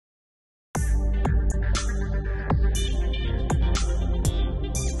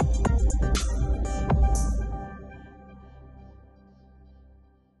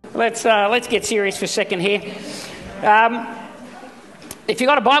Let's get serious for a second here. If you've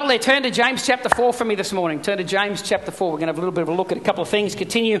got a Bible there, turn to James chapter 4 for me this morning. Turn to James chapter 4. We're going to have a little bit of a look at a couple of things,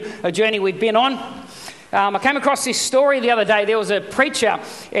 continue a journey we've been on. I came across this story the other day. There was a preacher,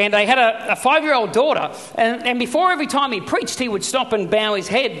 and they had a 5-year-old daughter. And before every time he preached, he would stop and bow his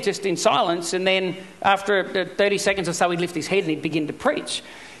head just in silence. And then after 30 seconds or so, he'd lift his head and he'd begin to preach.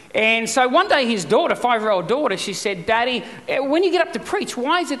 And so one day his daughter, 5-year-old daughter, she said, "Daddy, when you get up to preach,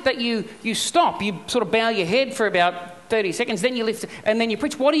 why is it that you stop? You sort of bow your head for about 30 seconds, then you lift, and then you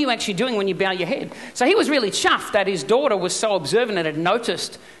preach. What are you actually doing when you bow your head?" So he was really chuffed that his daughter was so observant and had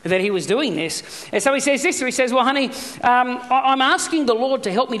noticed that he was doing this. And so he says this, he says, "Well, honey, I'm asking the Lord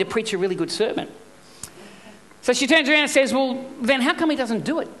to help me to preach a really good sermon." So she turns around and says, "Well, then how come he doesn't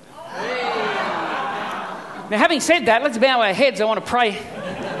do it?" Now, having said that, let's bow our heads. I want to pray.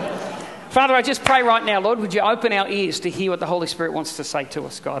 Father, I just pray right now, Lord, would you open our ears to hear what the Holy Spirit wants to say to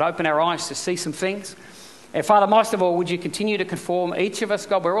us, God. Open our eyes to see some things. And Father, most of all, would you continue to conform each of us,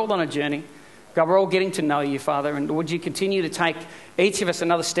 God? We're all on a journey. God, we're all getting to know you, Father. And would you continue to take each of us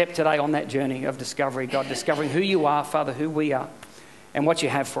another step today on that journey of discovery, God, discovering who you are, Father, who we are, and what you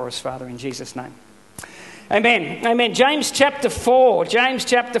have for us, Father, in Jesus' name. Amen. Amen. James chapter 4,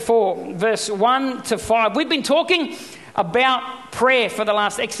 verse 1 to 5. We've been talking about prayer for the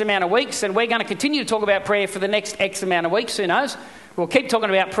last X amount of weeks, and we're going to continue to talk about prayer for the next X amount of weeks. Who knows? We'll keep talking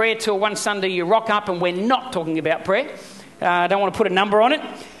about prayer till one Sunday you rock up and we're not talking about prayer. I don't want to put a number on it.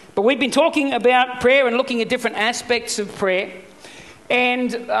 But we've been talking about prayer and looking at different aspects of prayer.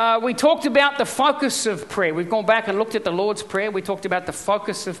 And we talked about the focus of prayer. We've gone back and looked at the Lord's Prayer. We talked about the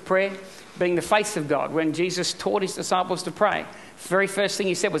focus of prayer being the face of God. When Jesus taught his disciples to pray, the very first thing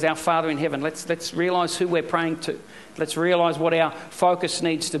he said was, "Our Father in heaven." Let's realise who we're praying to. Let's realise what our focus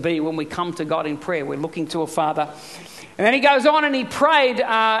needs to be when we come to God in prayer. We're looking to a Father. And then he goes on and he prayed,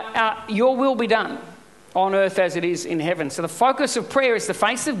 "Your will be done on earth as it is in heaven." So the focus of prayer is the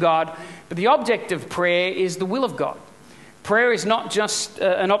face of God, but the object of prayer is the will of God. Prayer is not just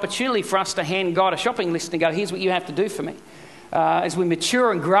an opportunity for us to hand God a shopping list and go, "Here's what you have to do for me." As we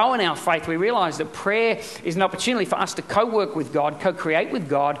mature and grow in our faith, we realise that prayer is an opportunity for us to co-work with God, co-create with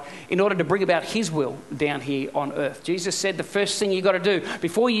God in order to bring about his will down here on earth. Jesus said the first thing you've got to do,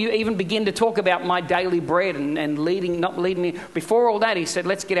 before you even begin to talk about my daily bread and not leading me, before all that, he said,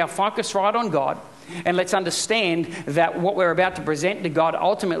 let's get our focus right on God and let's understand that what we're about to present to God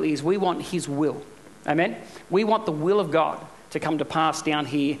ultimately is we want his will. Amen? We want the will of God to come to pass down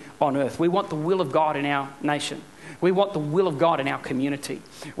here on earth. We want the will of God in our nation. We want the will of God in our community.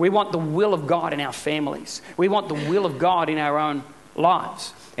 We want the will of God in our families. We want the will of God in our own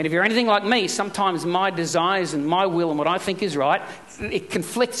lives. And if you're anything like me, sometimes my desires and my will and what I think is right, it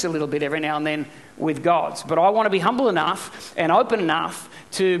conflicts a little bit every now and then with God's. But I want to be humble enough and open enough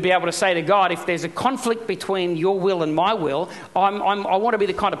to be able to say to God, if there's a conflict between your will and my will, I want to be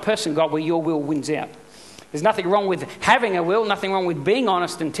the kind of person, God, where your will wins out. There's nothing wrong with having a will, nothing wrong with being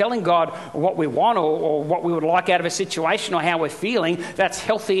honest and telling God what we want or what we would like out of a situation or how we're feeling. That's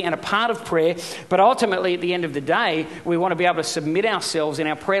healthy and a part of prayer. But ultimately, at the end of the day, we want to be able to submit ourselves in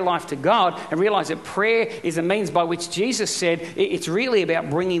our prayer life to God and realise that prayer is a means by which Jesus said it's really about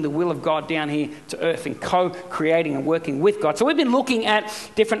bringing the will of God down here to earth and co-creating and working with God. So we've been looking at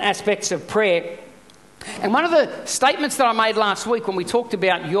different aspects of prayer. And one of the statements that I made last week when we talked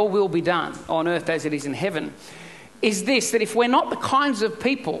about your will be done on earth as it is in heaven is this, that if we're not the kinds of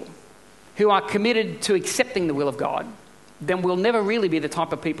people who are committed to accepting the will of God, then we'll never really be the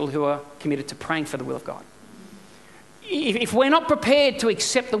type of people who are committed to praying for the will of God. If we're not prepared to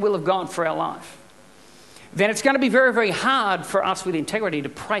accept the will of God for our life, then it's going to be very, very hard for us with integrity to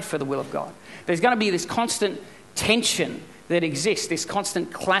pray for the will of God. There's going to be this constant tension that exists, this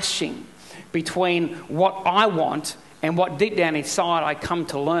constant clashing between what I want and what deep down inside I come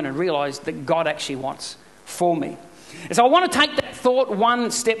to learn and realise that God actually wants for me. And so I want to take that thought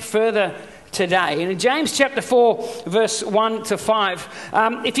one step further today. And in James chapter 4, verse 1 to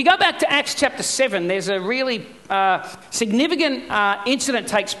 5, if you go back to Acts chapter 7, there's a really significant incident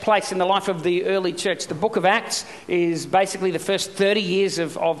takes place in the life of the early church. The book of Acts is basically the first 30 years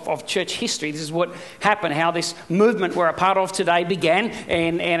of church history. This is what happened, how this movement we're a part of today began,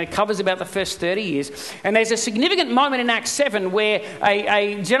 and it covers about the first 30 years. And there's a significant moment in Acts 7 where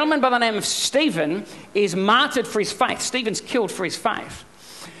a gentleman by the name of Stephen is martyred for his faith. Stephen's killed for his faith.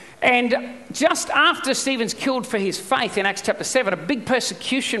 And just after Stephen's killed for his faith in Acts chapter 7, a big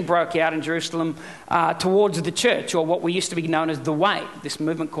persecution broke out in Jerusalem towards the church, or what we used to be known as the Way, this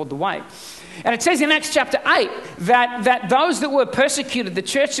movement called the Way. And it says in Acts chapter 8 that those that were persecuted, the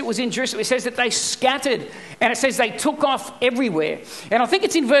church that was in Jerusalem, it says that they scattered, and it says they took off everywhere. And I think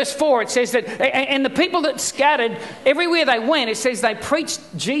it's in verse 4, it says that, and the people that scattered, everywhere they went, it says they preached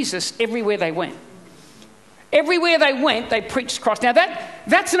Jesus everywhere they went. Everywhere they went, they preached Christ. Now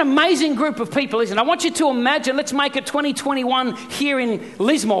that's an amazing group of people, isn't it? I want you to imagine, let's make it 2021 here in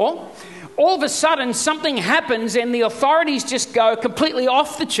Lismore. All of a sudden, something happens and the authorities just go completely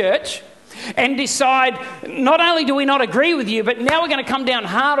off the church and decide, not only do we not agree with you, but now we're going to come down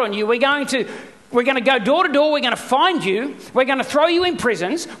hard on you. We're going to go door to door. We're going to find you. We're going to throw you in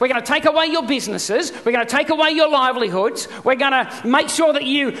prisons. We're going to take away your businesses. We're going to take away your livelihoods. We're going to make sure that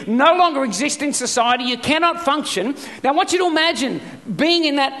you no longer exist in society. You cannot function. Now, I want you to imagine being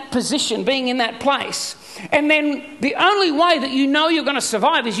in that position, being in that place. And then the only way that you know you're going to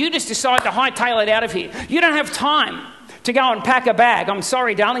survive is you just decide to hightail it out of here. You don't have time to go and pack a bag. I'm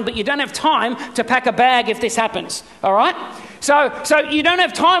sorry, darling, but you don't have time to pack a bag if this happens, all right? So you don't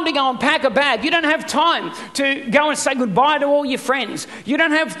have time to go and pack a bag. You don't have time to go and say goodbye to all your friends. You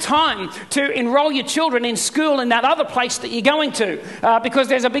don't have time to enroll your children in school in that other place that you're going to because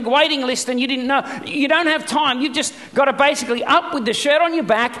there's a big waiting list and you didn't know. You don't have time. You've just got to basically up with the shirt on your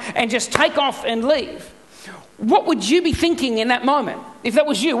back and just take off and leave. What would you be thinking in that moment? If that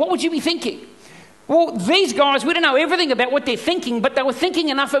was you, what would you be thinking? Well, these guys, we don't know everything about what they're thinking, but they were thinking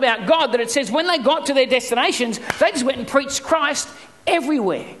enough about God that it says when they got to their destinations, they just went and preached Christ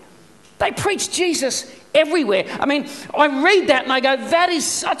everywhere. They preached Jesus everywhere. I mean, I read that and I go, that is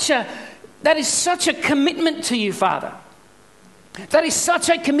such a commitment to you, Father. That is such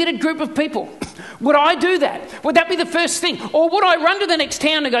a committed group of people. Would I do that? Would that be the first thing? Or would I run to the next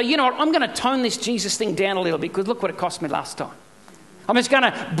town and go, you know what, I'm going to tone this Jesus thing down a little bit because look what it cost me last time. I'm just going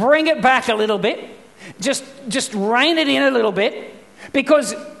to bring it back a little bit. Just rein it in a little bit,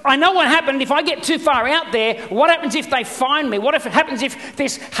 because I know what happened if I get too far out there. What happens if they find me? What happens if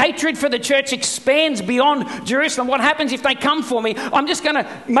this hatred for the church expands beyond Jerusalem? What happens if they come for me? I'm just going to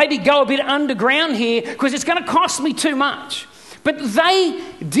maybe go a bit underground here because it's going to cost me too much. But they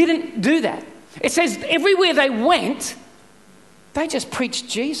didn't do that. It says everywhere they went, they just preached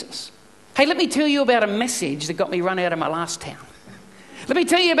Jesus. Hey, let me tell you about a message that got me run out of my last town. Let me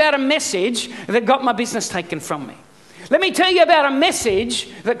tell you about a message that got my business taken from me. Let me tell you about a message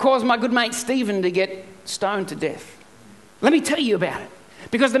that caused my good mate Stephen to get stoned to death. Let me tell you about it.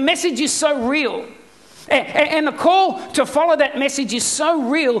 Because the message is so real. And the call to follow that message is so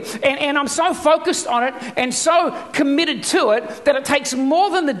real. And I'm so focused on it and so committed to it that it takes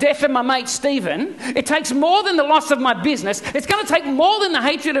more than the death of my mate Stephen. It takes more than the loss of my business. It's going to take more than the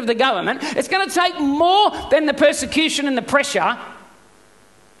hatred of the government. It's going to take more than the persecution and the pressure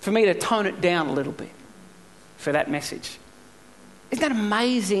for me to tone it down a little bit for that message. Isn't that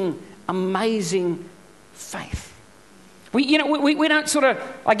amazing, amazing faith? We don't sort of,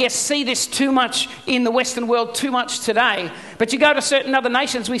 I guess, see this too much in the Western world too much today. But you go to certain other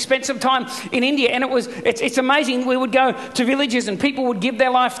nations. We spent some time in India, and it's amazing. We would go to villages and people would give their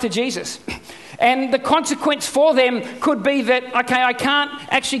life to Jesus. And the consequence for them could be that, okay, I can't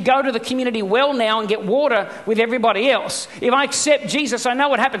actually go to the community well now and get water with everybody else. If I accept Jesus, I know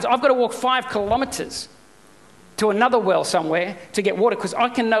what happens. I've got to walk 5 kilometres to another well somewhere to get water because I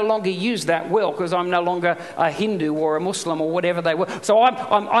can no longer use that well because I'm no longer a Hindu or a Muslim or whatever they were. So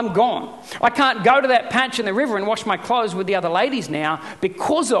I'm gone. I can't go to that patch in the river and wash my clothes with the other ladies now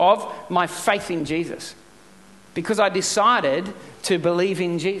because of my faith in Jesus. Because I decided to believe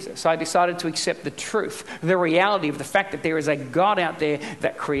in Jesus. I decided to accept the truth, the reality of the fact that there is a God out there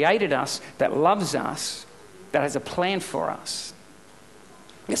that created us, that loves us, that has a plan for us.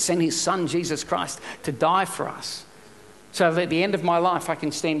 He sent his son, Jesus Christ, to die for us. So that at the end of my life, I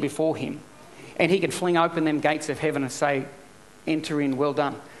can stand before him and he can fling open them gates of heaven and say, enter in, well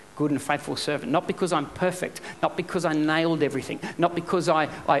done, good and faithful servant. Not because I'm perfect, not because I nailed everything, not because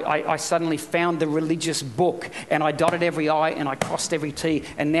I suddenly found the religious book and I dotted every I and I crossed every T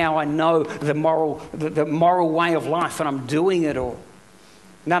and now I know the moral way of life and I'm doing it all.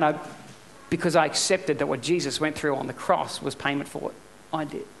 No, because I accepted that what Jesus went through on the cross was payment for what I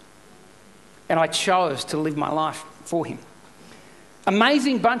did. And I chose to live my life for him.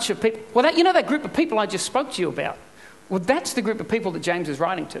 Amazing bunch of people. Well, that group of people I just spoke to you about, well, that's the group of people that James is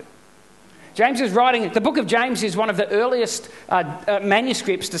writing to. James is writing, the book of James is one of the earliest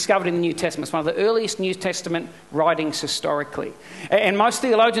manuscripts discovered in the New Testament. It's one of the earliest New Testament writings historically. And most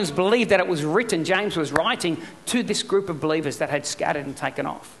theologians believe that it was written, James was writing to this group of believers that had scattered and taken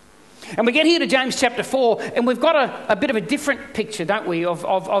off. And we get here to James chapter 4, and we've got a bit of a different picture, don't we,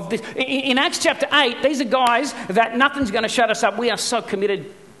 of this. In Acts chapter 8, these are guys that nothing's going to shut us up. We are so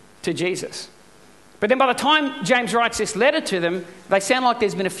committed to Jesus. But then by the time James writes this letter to them, they sound like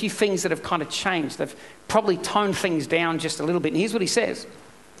there's been a few things that have kind of changed. They've probably toned things down just a little bit. And here's what he says.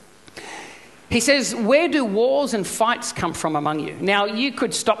 He says, where do wars and fights come from among you? Now, you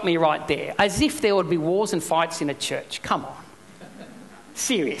could stop me right there. As if there would be wars and fights in a church. Come on.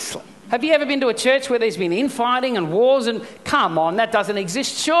 Seriously. Have you ever been to a church where there's been infighting and wars and... Come on, that doesn't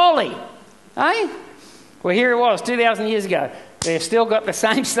exist, surely. Eh? Well, here it was, 2,000 years ago. They've still got the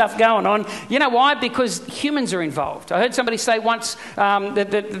same stuff going on. You know why? Because humans are involved. I heard somebody say once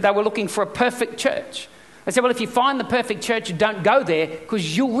that they were looking for a perfect church. They said, well, if you find the perfect church, don't go there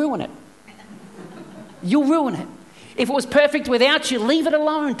because you'll ruin it. You'll ruin it. If it was perfect without you, leave it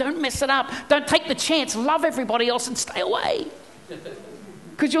alone. Don't mess it up. Don't take the chance. Love everybody else and stay away.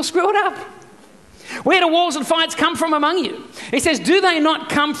 Because you'll screw it up. Where do wars and fights come from among you? He says, do they not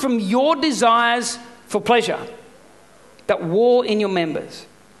come from your desires for pleasure that war in your members?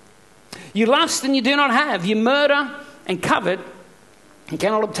 You lust and you do not have. You murder and covet and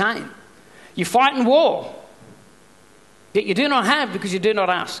cannot obtain. You fight and war, yet you do not have because you do not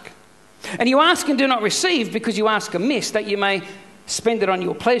ask. And you ask and do not receive because you ask amiss, that you may spend it on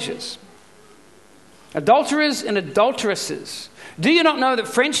your pleasures. Adulterers and adulteresses, do you not know that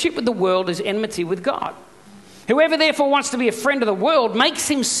friendship with the world is enmity with God? Whoever therefore wants to be a friend of the world makes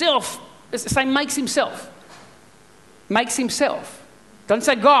himself. Doesn't say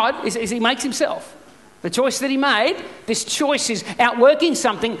God, he makes himself. The choice that he made, this choice is outworking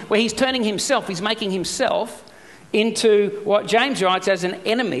something where he's turning himself, he's making himself into what James writes as an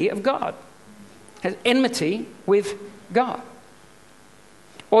enemy of God, has enmity with God.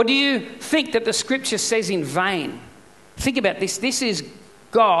 Or do you think that the scripture says in vain? Think about this. This is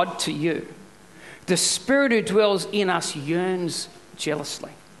God to you. The Spirit who dwells in us yearns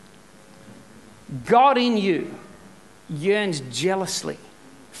jealously. God in you yearns jealously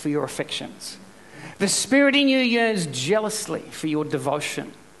for your affections. The Spirit in you yearns jealously for your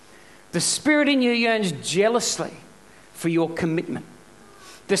devotion. The Spirit in you yearns jealously for your commitment.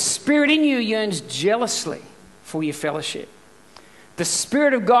 The Spirit in you yearns jealously for your fellowship. The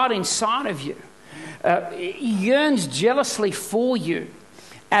Spirit of God inside of you yearns jealously for you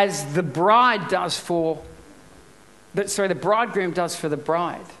as the bridegroom does for the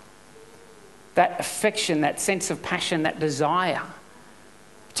bride. That affection, that sense of passion, that desire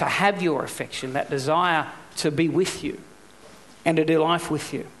to have your affection, that desire to be with you and to do life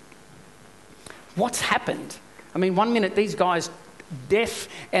with you. What's happened? I mean, 1 minute these guys, death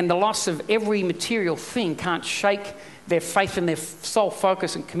and the loss of every material thing can't shake their faith and their sole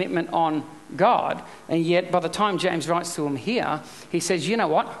focus and commitment on God. And yet by the time James writes to them here, he says, you know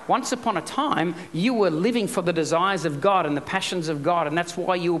what? Once upon a time, you were living for the desires of God and the passions of God. And that's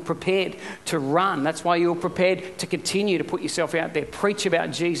why you were prepared to run. That's why you were prepared to continue to put yourself out there, preach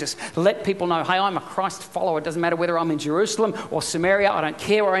about Jesus, let people know, hey, I'm a Christ follower. It doesn't matter whether I'm in Jerusalem or Samaria. I don't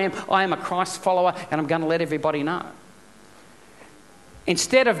care where I am. I am a Christ follower and I'm going to let everybody know.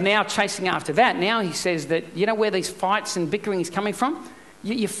 Instead of now chasing after that, now he says that, you know where these fights and bickering is coming from?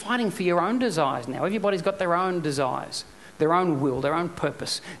 You're fighting for your own desires now. Everybody's got their own desires, their own will, their own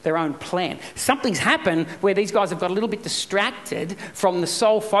purpose, their own plan. Something's happened where these guys have got a little bit distracted from the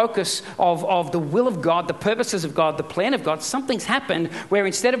sole focus of the will of God, the purposes of God, the plan of God. Something's happened where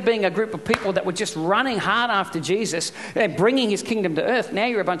instead of being a group of people that were just running hard after Jesus and bringing his kingdom to earth, now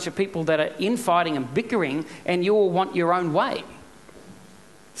you're a bunch of people that are infighting and bickering and you all want your own way.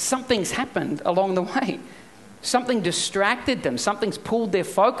 Something's happened along the way. Something distracted them. Something's pulled their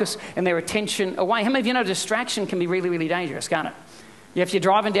focus and their attention away. How many of you know distraction can be really, really dangerous, can't it? If you're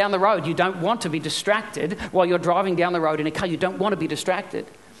driving down the road, you don't want to be distracted while you're driving down the road in a car. You don't want to be distracted.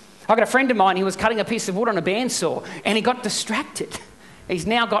 I've got a friend of mine, he was cutting a piece of wood on a bandsaw and he got distracted. He's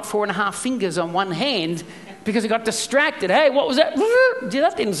now got 4.5 fingers on one hand because he got distracted. Hey, what was that? Gee,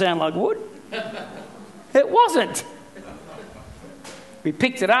 that didn't sound like wood. It wasn't. We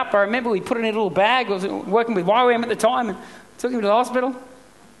picked it up. I remember we put it in a little bag. I was working with YWAM at the time and took him to the hospital.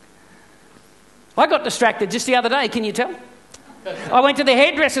 I got distracted just the other day, can you tell? I went to the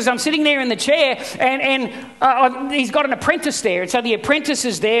hairdressers. I'm sitting there in the chair and he's got an apprentice there. And so the apprentice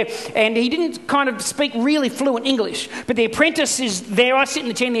is there and he didn't kind of speak really fluent English. But the apprentice is there. I sit in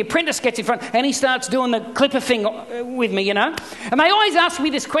the chair and the apprentice gets in front and he starts doing the clipper thing with me, you know. And they always ask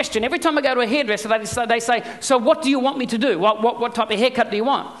me this question. Every time I go to a hairdresser, they say, so what do you want me to do? What type of haircut do you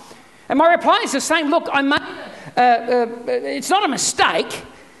want? And my reply is the same. Look, I made it's not a mistake.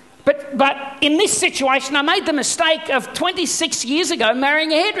 But in this situation, I made the mistake of 26 years ago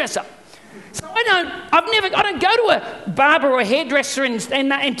marrying a hairdresser. So I don't go to a barber or a hairdresser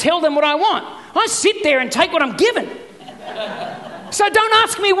and tell them what I want. I sit there and take what I'm given. So don't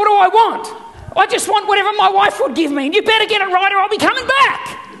ask me, what do I want? I just want whatever my wife would give me. And you better get it right or I'll be coming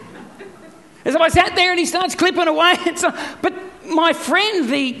back. And so I sat there and he starts clipping away. But my friend,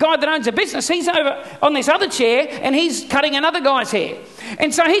 the guy that owns a business, he's over on this other chair and he's cutting another guy's hair.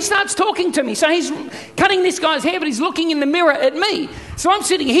 And so he starts talking to me. So he's cutting this guy's hair, but he's looking in the mirror at me. So I'm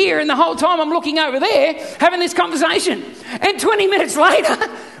sitting here and the whole time I'm looking over there having this conversation. And 20 minutes later,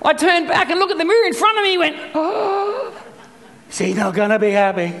 I turned back and looked at the mirror in front of me and went, oh, she's not going to be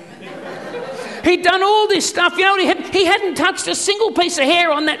happy. He'd done all this stuff. You know, he hadn't touched a single piece of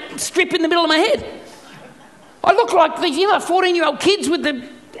hair on that strip in the middle of my head. I look like these, 14-year-old kids with the...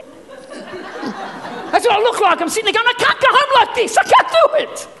 That's what I look like. I'm sitting there going, I can't go home like this. I can't do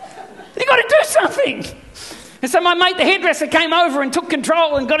it. You've got to do something. And so my mate, the hairdresser, came over and took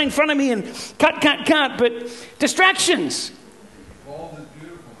control and got in front of me and cut. But distractions. Bald is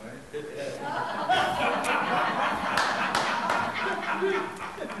beautiful, mate.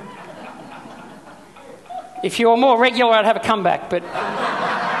 If you were more regular, I'd have a comeback, but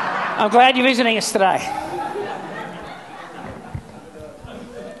I'm glad you're visiting us today.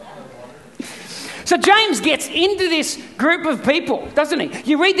 So James gets into this group of people, doesn't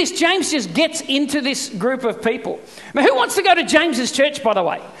he? You read this, James just gets into this group of people. Now, who wants to go to James's church, by the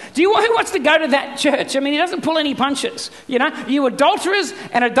way? Who wants to go to that church? I mean, he doesn't pull any punches. You adulterers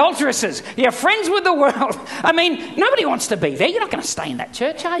and adulteresses. You're friends with the world. I mean, nobody wants to be there. You're not going to stay in that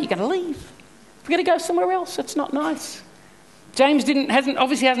church, are you? You're going to leave. We're going to go somewhere else. It's not nice. James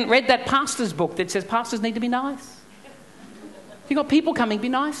obviously hasn't read that pastor's book that says pastors need to be nice. You've got people coming, be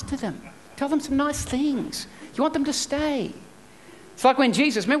nice to them. Tell them some nice things. You want them to stay. It's like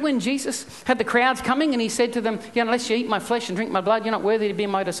remember when Jesus had the crowds coming and he said to them, unless you eat my flesh and drink my blood, you're not worthy to be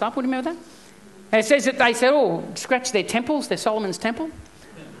my disciple. Do you remember that? And it says that they said, scratch their temples, their Solomon's temple.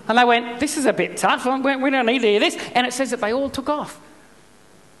 And they went, this is a bit tough. We don't need to hear this. And it says that they all took off.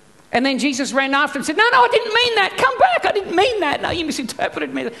 And then Jesus ran after him and said, no, I didn't mean that. Come back. I didn't mean that. No, you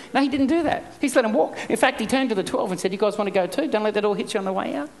misinterpreted me. No, he didn't do that. He just let them walk. In fact, he turned to the 12 and said, you guys want to go too? Don't let that all hit you on the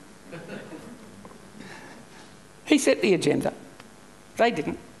way out. He set the agenda. They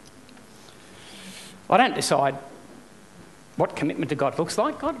didn't. I don't decide what commitment to God looks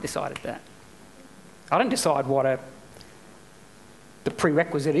like. God decided that. I don't decide what the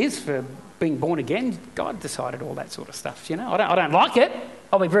prerequisite is for being born again. God decided all that sort of stuff, I don't like it.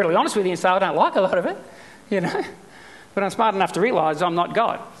 I'll be brutally honest with you and say I don't like a lot of it, But I'm smart enough to realise I'm not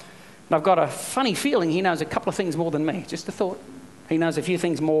God. And I've got a funny feeling he knows a couple of things more than me. Just a thought. He knows a few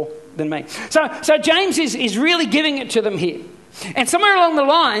things more than me. So James is really giving it to them here. And somewhere along the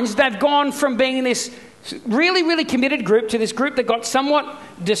lines, they've gone from being this really, really committed group to this group that got somewhat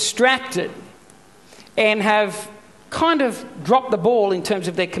distracted and have kind of dropped the ball in terms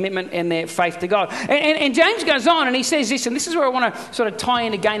of their commitment and their faith to God. And James goes on and he says this, and this is where I want to sort of tie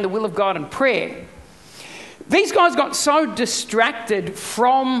in again the will of God and prayer. These guys got so distracted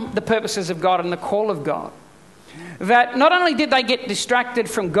from the purposes of God and the call of God that not only did they get distracted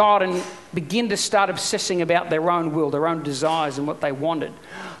from God and begin to start obsessing about their own will, their own desires and what they wanted,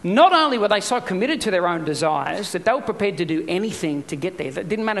 not only were they so committed to their own desires that they were prepared to do anything to get there. It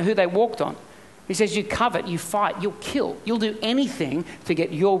didn't matter who they walked on. He says you covet, you fight, you'll kill. You'll do anything to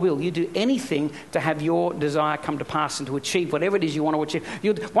get your will. You do anything to have your desire come to pass and to achieve whatever it is you want to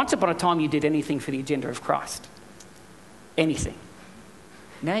achieve. Once upon a time you did anything for the agenda of Christ. Anything.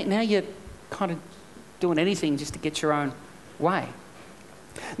 Now you're kind of doing anything just to get your own way.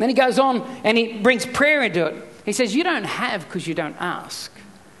 And then he goes on and he brings prayer into it. He says you don't have because you don't ask.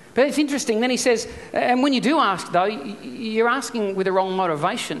 But it's interesting. Then he says, and when you do ask though, you're asking with the wrong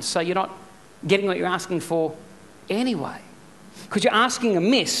motivation. So you're not getting what you're asking for anyway. Because you're asking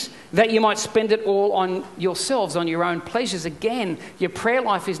amiss that you might spend it all on yourselves, on your own pleasures. Again, your prayer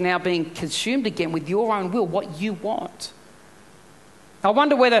life is now being consumed again with your own will, what you want. I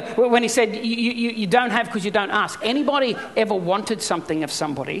wonder whether, when he said you don't have because you don't ask, anybody ever wanted something of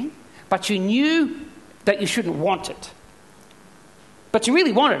somebody, but you knew that you shouldn't want it? But you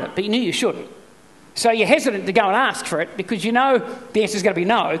really wanted it, but you knew you shouldn't. So you're hesitant to go and ask for it because you know the answer is going to be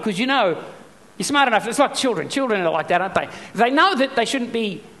no, because you know you're smart enough. It's like children. Children are like that, aren't they? They know that they shouldn't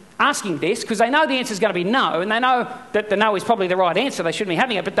be asking this because they know the answer is going to be no, and they know that the no is probably the right answer. They shouldn't be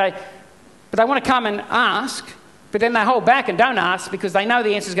having it, but they want to come and ask, but then they hold back and don't ask because they know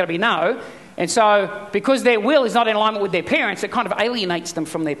the answer is going to be no. And so because their will is not in alignment with their parents, it kind of alienates them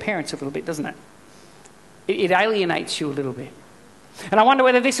from their parents a little bit, doesn't it? It alienates you a little bit. And I wonder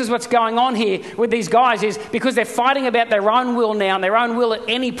whether this is what's going on here with these guys, is because they're fighting about their own will now, and their own will at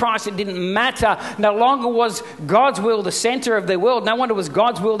any price. It didn't matter. No longer was God's will the center of their world. No wonder was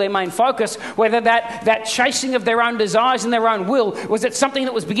God's will their main focus. Whether that chasing of their own desires and their own will, was it something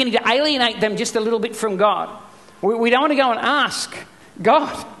that was beginning to alienate them just a little bit from God? We don't want to go and ask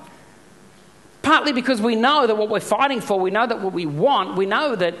God. Partly because we know that what we're fighting for, we know that what we want, we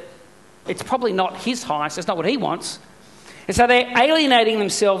know that it's probably not his highest, it's not what he wants. And so they're alienating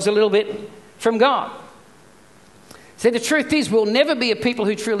themselves a little bit from God. So the truth is, we'll never be a people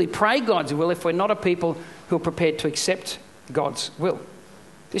who truly pray God's will if we're not a people who are prepared to accept God's will.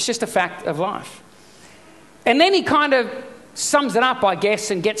 It's just a fact of life. And then he kind of sums it up, I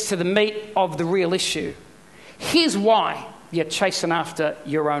guess, and gets to the meat of the real issue. Here's why you're chasing after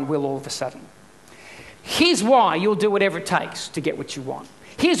your own will all of a sudden. Here's why you'll do whatever it takes to get what you want.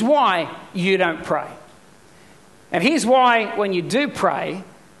 Here's why you don't pray. And here's why, when you do pray,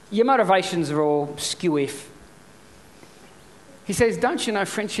 your motivations are all skew-if. He says, don't you know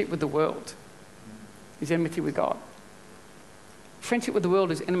friendship with the world is enmity with God? Friendship with the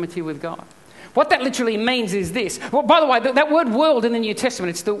world is enmity with God. What that literally means is this. Well, by the way, that word world in the New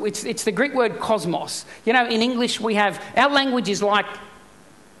Testament, it's the Greek word cosmos. You know, in English we have, our language is like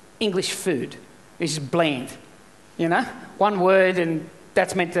English food. It's just bland, you know? One word, and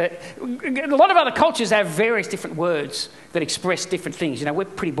that's meant to... A lot of other cultures have various different words that express different things. You know, we're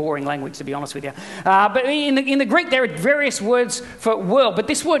pretty boring language, to be honest with you. But in the Greek, there are various words for world. But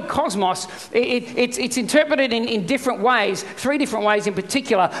this word cosmos, it's interpreted in different ways, 3 different ways in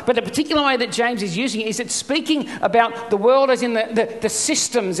particular. But the particular way that James is using it is it's speaking about the world as in the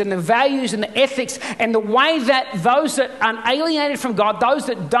systems and the values and the ethics and the way that those that are alienated from God, those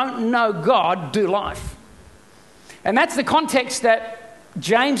that don't know God, do life. And that's the context that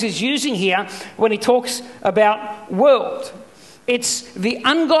James is using here when he talks about world. It's the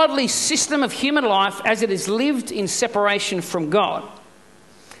ungodly system of human life as it is lived in separation from God.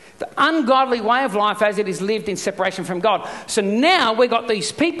 The ungodly way of life as it is lived in separation from God. So now we've got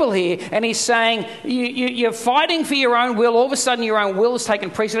these people here, and he's saying, you're fighting for your own will. All of a sudden your own will has taken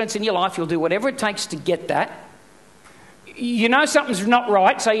precedence in your life. You'll do whatever it takes to get that. You know something's not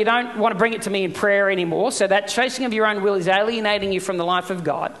right, so you don't want to bring it to me in prayer anymore. So that chasing of your own will is alienating you from the life of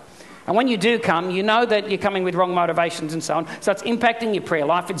God. And when you do come, you know that you're coming with wrong motivations and so on. So it's impacting your prayer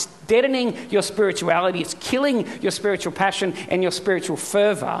life. It's deadening your spirituality. It's killing your spiritual passion and your spiritual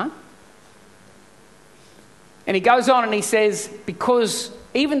fervour. And he goes on and he says, because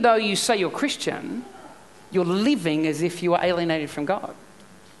even though you say you're Christian, you're living as if you are alienated from God.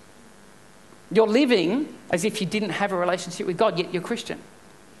 You're living as if you didn't have a relationship with God, yet you're Christian.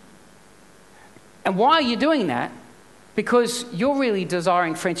 And why are you doing that? Because you're really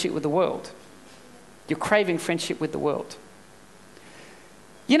desiring friendship with the world. You're craving friendship with the world.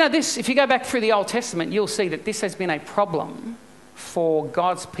 You know this, if you go back through the Old Testament, you'll see that this has been a problem for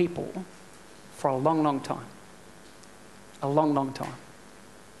God's people for a long, long time. A long, long time.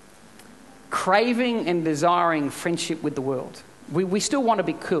 Craving and desiring friendship with the world. We still want to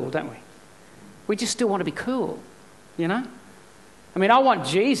be cool, don't we? We just still want to be cool, you know? I mean, I want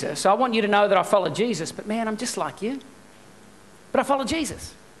Jesus. I want you to know that I follow Jesus. But, man, I'm just like you. But I follow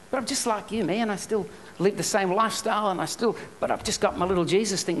Jesus. But I'm just like you, man. I still live the same lifestyle, but I've just got my little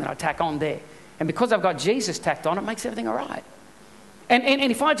Jesus thing that I tack on there. And because I've got Jesus tacked on, it makes everything all right.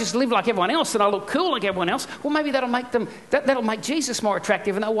 And if I just live like everyone else and I look cool like everyone else, well, maybe that'll make Jesus more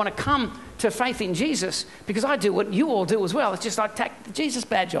attractive, and they'll want to come to faith in Jesus because I do what you all do as well. It's just I tack the Jesus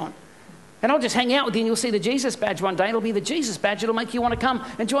badge on. And I'll just hang out with you and you'll see the Jesus badge one day. It'll be the Jesus badge. It'll make you want to come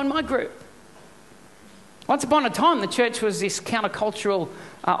and join my group. Once upon a time, the church was this countercultural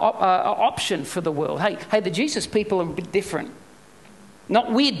option for the world. Hey, the Jesus people are a bit different.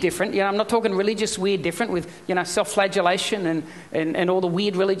 Not weird different. You know, I'm not talking religious weird different with, you know, self-flagellation and all the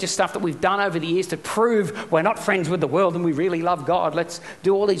weird religious stuff that we've done over the years to prove we're not friends with the world and we really love God. Let's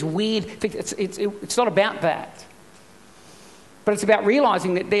do all these weird things. It's not about that. But it's about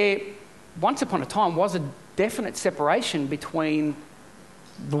realising that there, once upon a time, was a definite separation between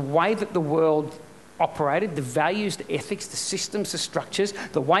the way that the world operated, the values, the ethics, the systems, the structures,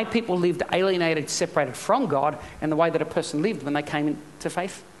 the way people lived alienated, separated from God, and the way that a person lived when they came into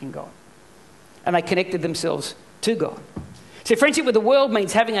faith in God. And they connected themselves to God. See, friendship with the world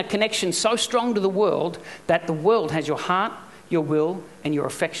means having a connection so strong to the world that the world has your heart, your will, and your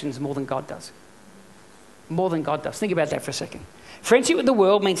affections more than God does. More than God does. Think about that for a second. Friendship with the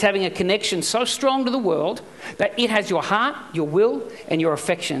world means having a connection so strong to the world that it has your heart, your will, and your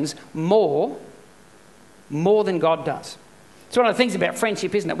affections more than God does. It's one of the things about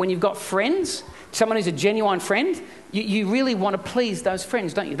friendship, isn't it? When you've got friends, someone who's a genuine friend, you really want to please those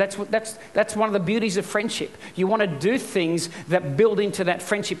friends, don't you? That's one of the beauties of friendship. You want to do things that build into that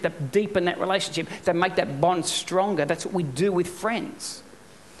friendship, that deepen that relationship, that make that bond stronger. That's what we do with friends.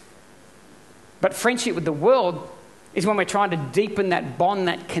 But friendship with the world is when we're trying to deepen that bond,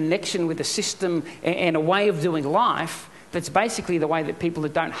 that connection with a system and a way of doing life that's basically the way that people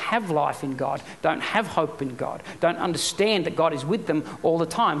that don't have life in God, don't have hope in God, don't understand that God is with them all the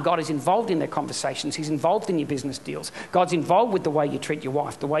time. God is involved in their conversations. He's involved in your business deals. God's involved with the way you treat your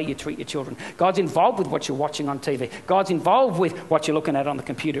wife, the way you treat your children. God's involved with what you're watching on TV. God's involved with what you're looking at on the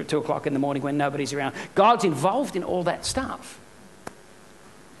computer at 2 o'clock in the morning when nobody's around. God's involved in all that stuff.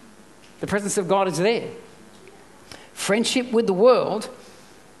 The presence of God is there. Friendship with the world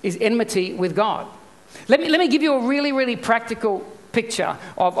is enmity with God. Let me give you a really, really practical picture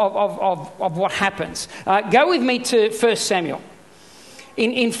of what happens. Go with me to 1 Samuel.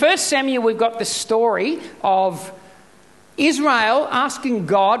 In 1 Samuel, we've got the story of Israel asking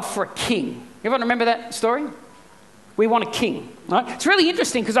God for a king. Everyone remember that story? We want a king. Right? It's really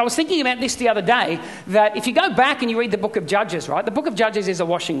interesting because I was thinking about this the other day, that if you go back and you read the book of Judges, right? The book of Judges is a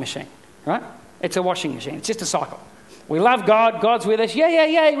washing machine, right? It's a washing machine. It's just a cycle. We love God. God's with us.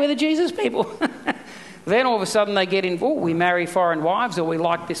 Yeah. We're the Jesus people. Then all of a sudden they get involved. We marry foreign wives, or we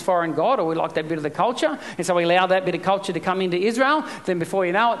like this foreign god, or we like that bit of the culture. And so we allow that bit of culture to come into Israel. Then before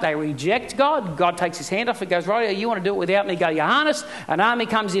you know it, they reject God. God takes his hand off and goes, right, you want to do it without me? Go, you're harnessed. An army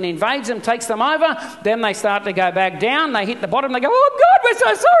comes in, invades them, takes them over. Then they start to go back down. They hit the bottom. They go, oh, God, we're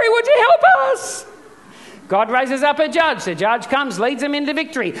so sorry. Would you help us? God raises up a judge. The judge comes, leads them into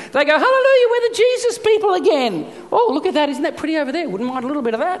victory. They go, hallelujah, we're the Jesus people again. Oh, look at that. Isn't that pretty over there? Wouldn't mind a little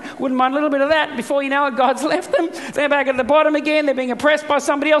bit of that. Wouldn't mind a little bit of that. Before you know it, God's left them. They're back at the bottom again. They're being oppressed by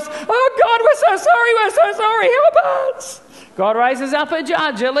somebody else. Oh, God, we're so sorry. We're so sorry. Help us. God raises up a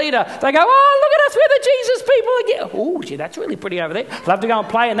judge, a leader. They go, oh, look at us. We're the Jesus people again. Oh, gee, that's really pretty over there. Love to go and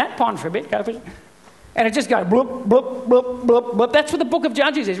play in that pond for a bit. Go for it. And it just goes bloop, bloop, bloop, bloop, bloop. That's what the book of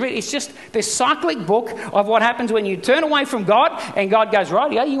Judges is. It's just this cyclic book of what happens when you turn away from God and God goes,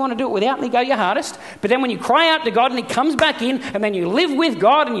 right, yeah, you want to do it without me, go your hardest. But then when you cry out to God and he comes back in, and then you live with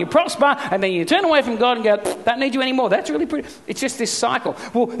God and you prosper, and then you turn away from God and go, don't need you anymore. That's really pretty. It's just this cycle.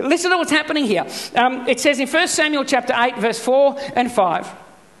 Well, listen to what's happening here. It says in 1 Samuel chapter 8, verse 4 and 5,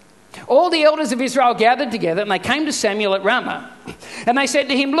 all the elders of Israel gathered together, and they came to Samuel at Ramah. And they said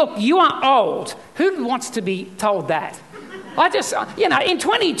to him, look, you are old. Who wants to be told that? In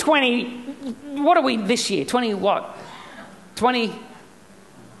 2020, what are we this year?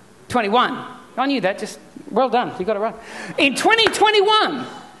 2021. I knew that. Just well done. You got it right. In 2021,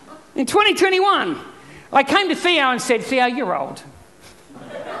 I came to Theo and said, Theo, you're old.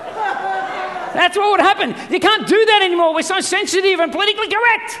 That's what would happen. You can't do that anymore. We're so sensitive and politically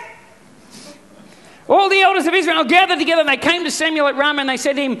correct. All the elders of Israel gathered together and they came to Samuel at Ramah and they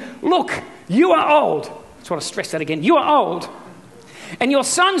said to him, look, you are old. I just want to stress that again. You are old, and your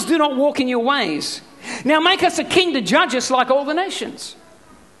sons do not walk in your ways. Now make us a king to judge us like all the nations.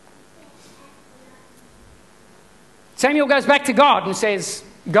 Samuel goes back to God and says,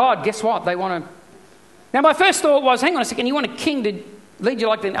 God, guess what? They want to... Now my first thought was, hang on a second, you want a king to lead you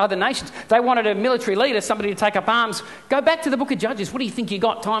like the other nations? They wanted a military leader, somebody to take up arms. Go back to the book of Judges. What do you think you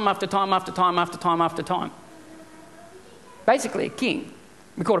got time after time after time after time after time? Basically a king.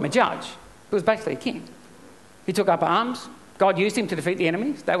 We called him a judge. It was basically a king. He took up arms. God used him to defeat the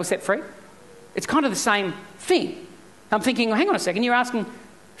enemies. They were set free. It's kind of the same thing. I'm thinking, well, hang on a second, you're asking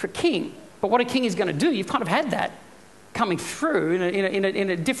for a king. But what a king is going to do, you've kind of had that coming through in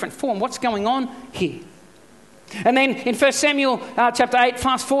a different form. What's going on here? And then in 1 Samuel chapter 8,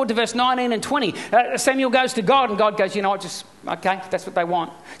 fast forward to verse 19 and 20, Samuel goes to God and God goes, you know what, okay, that's what they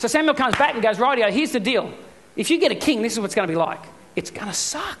want. So Samuel comes back and goes, rightio, here's the deal. If you get a king, this is what it's going to be like. It's going to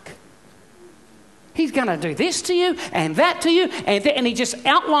suck. He's going to do this to you and that to you. And he just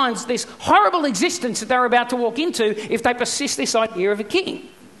outlines this horrible existence that they're about to walk into if they persist this idea of a king.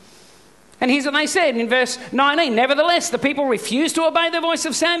 And here's what they said in verse 19. Nevertheless, the people refused to obey the voice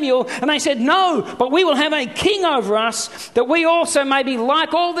of Samuel. And they said, no, but we will have a king over us, that we also may be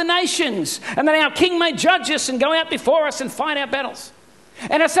like all the nations, and that our king may judge us and go out before us and fight our battles.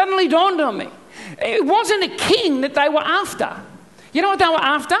 And it suddenly dawned on me. It wasn't a king that they were after. You know what they were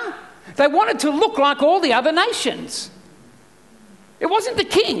after? They wanted to look like all the other nations. It wasn't the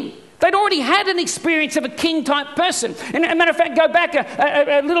king. They'd already had an experience of a king-type person. And as a matter of fact, go back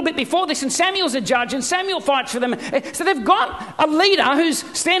a little bit before this, and Samuel's a judge, and Samuel fights for them. So they've got a leader who's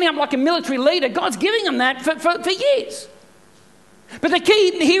standing up like a military leader. God's giving them that for years. But the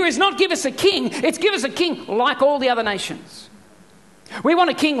key here is not give us a king, it's give us a king like all the other nations. We want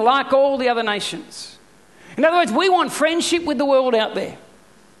a king like all the other nations. In other words, we want friendship with the world out there.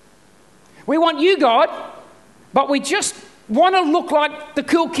 We want you, God, but we just want to look like the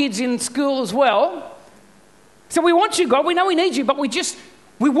cool kids in school as well. So we want you, God. We know we need you, but we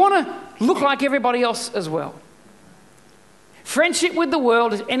want to look like everybody else as well. Friendship with the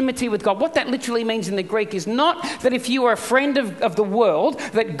world is enmity with God. What that literally means in the Greek is not that if you are a friend of the world,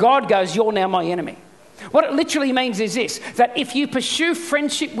 that God goes, you're now my enemy. What it literally means is this, that if you pursue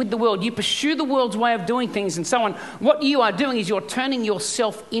friendship with the world, you pursue the world's way of doing things and so on, what you are doing is you're turning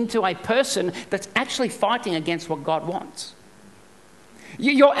yourself into a person that's actually fighting against what God wants.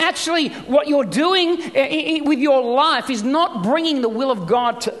 You're actually, what you're doing with your life is not bringing the will of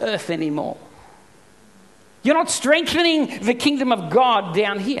God to earth anymore. You're not strengthening the kingdom of God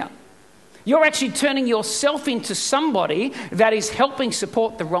down here. You're actually turning yourself into somebody that is helping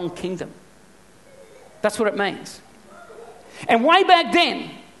support the wrong kingdom. That's what it means. And way back then,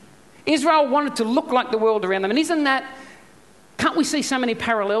 Israel wanted to look like the world around them. And can't we see so many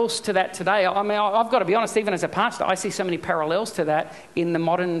parallels to that today? I mean, I've got to be honest, even as a pastor, I see so many parallels to that in the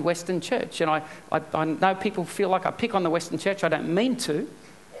modern Western church. And I know people feel like I pick on the Western church. I don't mean to.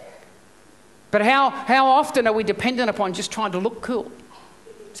 But how often are we dependent upon just trying to look cool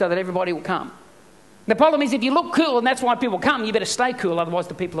so that everybody will come? The problem is if you look cool and that's why people come, you better stay cool, otherwise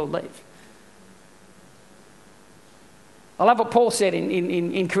the people will leave. I love what Paul said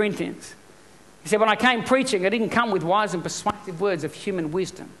in Corinthians. He said, when I came preaching, I didn't come with wise and persuasive words of human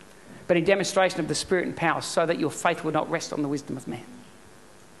wisdom, but in demonstration of the Spirit and power, so that your faith would not rest on the wisdom of man,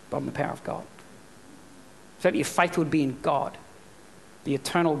 but on the power of God. So that your faith would be in God, the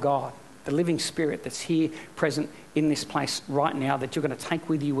eternal God, the living Spirit that's here present in this place right now, that you're going to take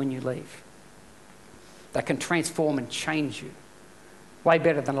with you when you leave, that can transform and change you. Way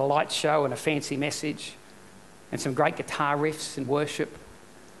better than a light show and a fancy message and some great guitar riffs and worship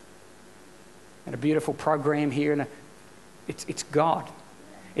and a beautiful program here. And it's God.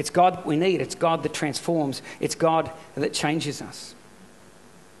 It's God we need. It's God that transforms. It's God that changes us.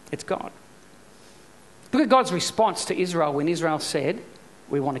 It's God. Look at God's response to Israel when Israel said,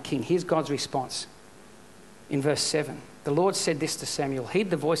 we want a king. Here's God's response in verse 7. The Lord said this to Samuel, heed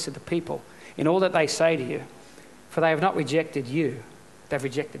the voice of the people in all that they say to you, for they have not rejected you, they've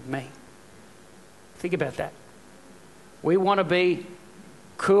rejected me. Think about that. We want to be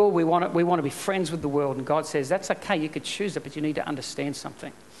cool, we want to be friends with the world, and God says, that's okay, you could choose it, but you need to understand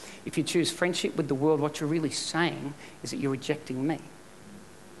something. If you choose friendship with the world, what you're really saying is that you're rejecting me.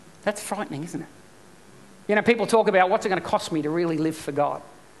 That's frightening, isn't it? You know, people talk about what's it going to cost me to really live for God.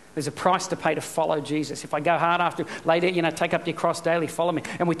 There's a price to pay to follow Jesus. If I go hard after, later, take up your cross daily, follow me.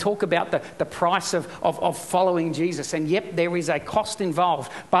 And we talk about the price of following Jesus. And yep, there is a cost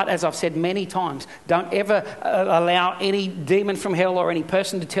involved. But as I've said many times, don't ever allow any demon from hell or any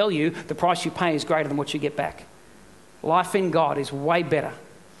person to tell you the price you pay is greater than what you get back. Life in God is way better.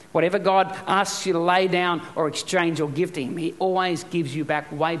 Whatever God asks you to lay down or exchange or give to him, he always gives you back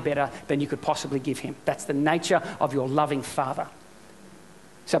way better than you could possibly give him. That's the nature of your loving Father.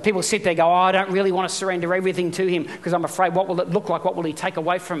 So people sit there and go, I don't really want to surrender everything to him because I'm afraid what will it look like? What will he take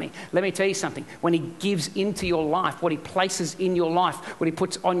away from me? Let me tell you something. When he gives into your life, what he places in your life, what he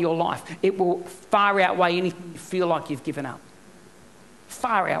puts on your life, it will far outweigh anything you feel like you've given up.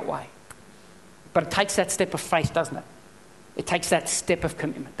 Far outweigh. But it takes that step of faith, doesn't it? It takes that step of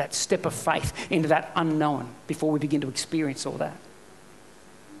commitment, that step of faith into that unknown before we begin to experience all that.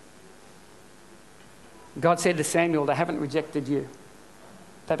 God said to Samuel, they haven't rejected you.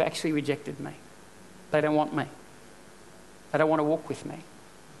 They've actually rejected me. They don't want me. They don't want to walk with me.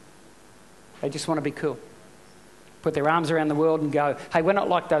 They just want to be cool. Put their arms around the world and go, hey, we're not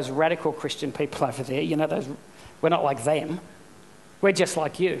like those radical Christian people over there. We're not like them. We're just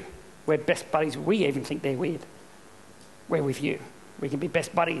like you. We're best buddies. We even think they're weird. We're with you. We can be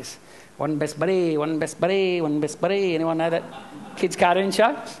best buddies. One best buddy, one best buddy, one best buddy. Anyone know that kids' cartoon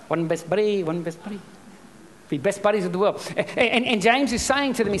show? One best buddy, one best buddy. Be best buddies of the world. And James is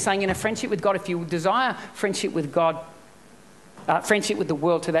saying to them, he's saying, friendship with God, if you desire friendship with God, friendship with the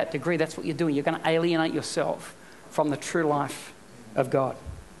world to that degree, that's what you're doing. You're going to alienate yourself from the true life of God.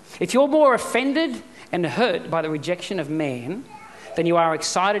 If you're more offended and hurt by the rejection of man than you are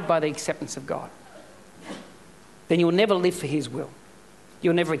excited by the acceptance of God, then you'll never live for his will.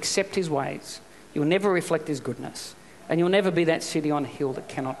 You'll never accept his ways. You'll never reflect his goodness. And you'll never be that city on a hill that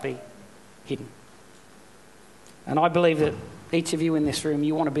cannot be hidden. And I believe that each of you in this room,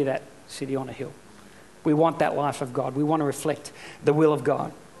 you want to be that city on a hill. We want that life of God. We want to reflect the will of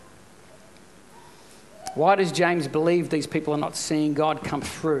God. Why does James believe these people are not seeing God come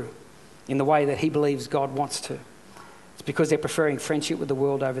through in the way that he believes God wants to? It's because they're preferring friendship with the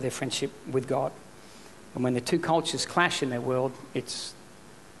world over their friendship with God. And when the two cultures clash in their world, it's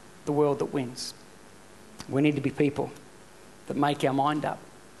the world that wins. We need to be people that make our mind up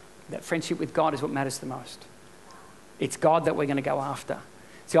that friendship with God is what matters the most. It's God that we're going to go after.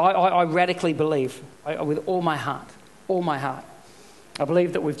 See, I radically believe, with all my heart, I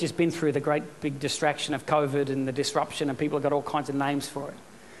believe that we've just been through the great big distraction of COVID and the disruption, and people have got all kinds of names for it.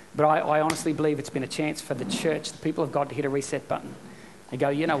 But I honestly believe it's been a chance for the church, the people of God, to hit a reset button and go,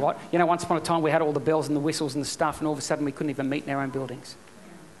 you know what? You know, once upon a time we had all the bells and the whistles and the stuff, and all of a sudden we couldn't even meet in our own buildings.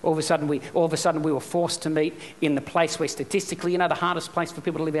 All of a sudden we were forced to meet in the place where statistically, you know, the hardest place for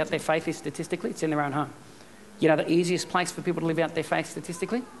people to live out their faith is statistically, it's in their own home. You know, the easiest place for people to live out their faith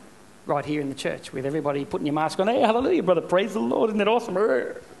statistically? Right here in the church, with everybody putting your mask on. Hey, hallelujah, brother, praise the Lord, isn't that awesome?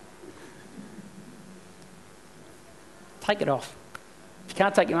 Take it off. If you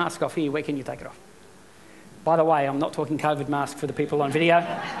can't take your mask off here, where can you take it off? By the way, I'm not talking COVID mask for the people on video.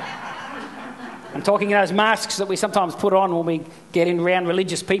 I'm talking those masks that we sometimes put on when we get in around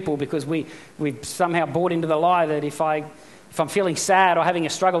religious people, because we've somehow bought into the lie that if I'm feeling sad or having a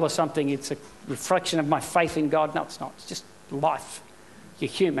struggle or something, it's a reflection of my faith in God. No, it's not. It's just life. You're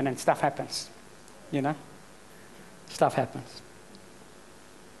human and stuff happens, you know? Stuff happens.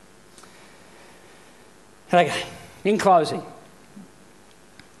 Okay, in closing,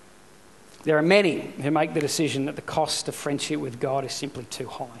 there are many who make the decision that the cost of friendship with God is simply too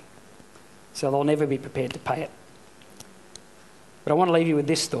high, so they'll never be prepared to pay it. But I want to leave you with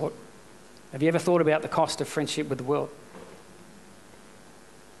this thought. Have you ever thought about the cost of friendship with the world?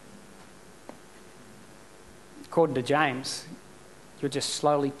 According to James, you're just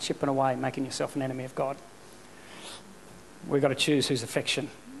slowly chipping away, making yourself an enemy of God. We've got to choose whose affection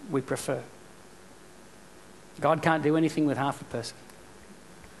we prefer. God can't do anything with half a person.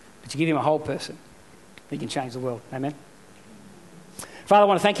 But you give him a whole person, he can change the world. Amen? Father, I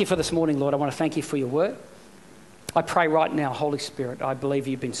want to thank you for this morning, Lord. I want to thank you for your word. I pray right now, Holy Spirit, I believe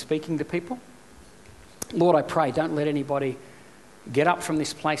you've been speaking to people. Lord, I pray, don't let anybody get up from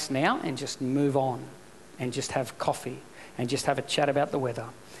this place now and just move on and just have coffee and just have a chat about the weather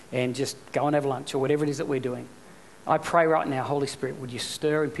and just go and have lunch or whatever it is that we're doing. I pray right now, Holy Spirit, would you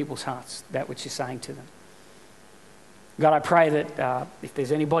stir in people's hearts that which you're saying to them. God, I pray that if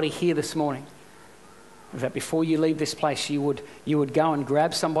there's anybody here this morning, that before you leave this place, you would go and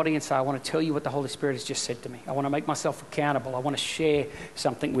grab somebody and say, I want to tell you what the Holy Spirit has just said to me. I want to make myself accountable. I want to share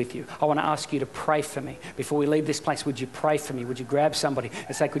something with you. I want to ask you to pray for me. Before we leave this place, would you pray for me? Would you grab somebody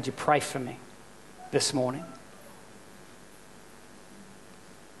and say, could you pray for me this morning?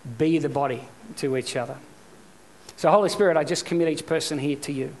 Be the body to each other. So Holy Spirit, I just commit each person here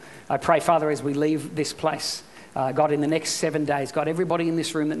to you. I pray, Father, as we leave this place, God, in the next 7 days, God, everybody in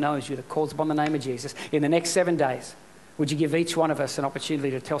this room that knows you, that calls upon the name of Jesus, in the next 7 days, would you give each one of us an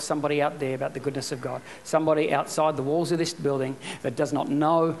opportunity to tell somebody out there about the goodness of God, somebody outside the walls of this building that does not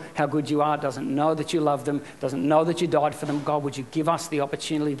know how good you are, doesn't know that you love them, doesn't know that you died for them. God, would you give us the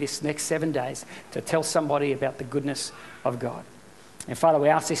opportunity this next 7 days to tell somebody about the goodness of God? And Father, we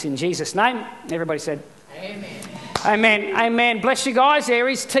ask this in Jesus' name. Everybody said, Amen. Amen. Amen. Bless you guys. There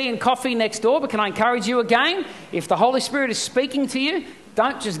is tea and coffee next door, but can I encourage you again? If the Holy Spirit is speaking to you,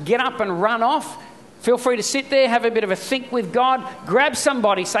 don't just get up and run off. Feel free to sit there, have a bit of a think with God. Grab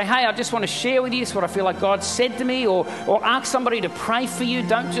somebody, say, hey, I just want to share with you what I feel like God said to me, or ask somebody to pray for you.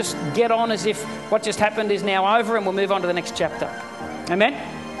 Don't just get on as if what just happened is now over and we'll move on to the next chapter. Amen.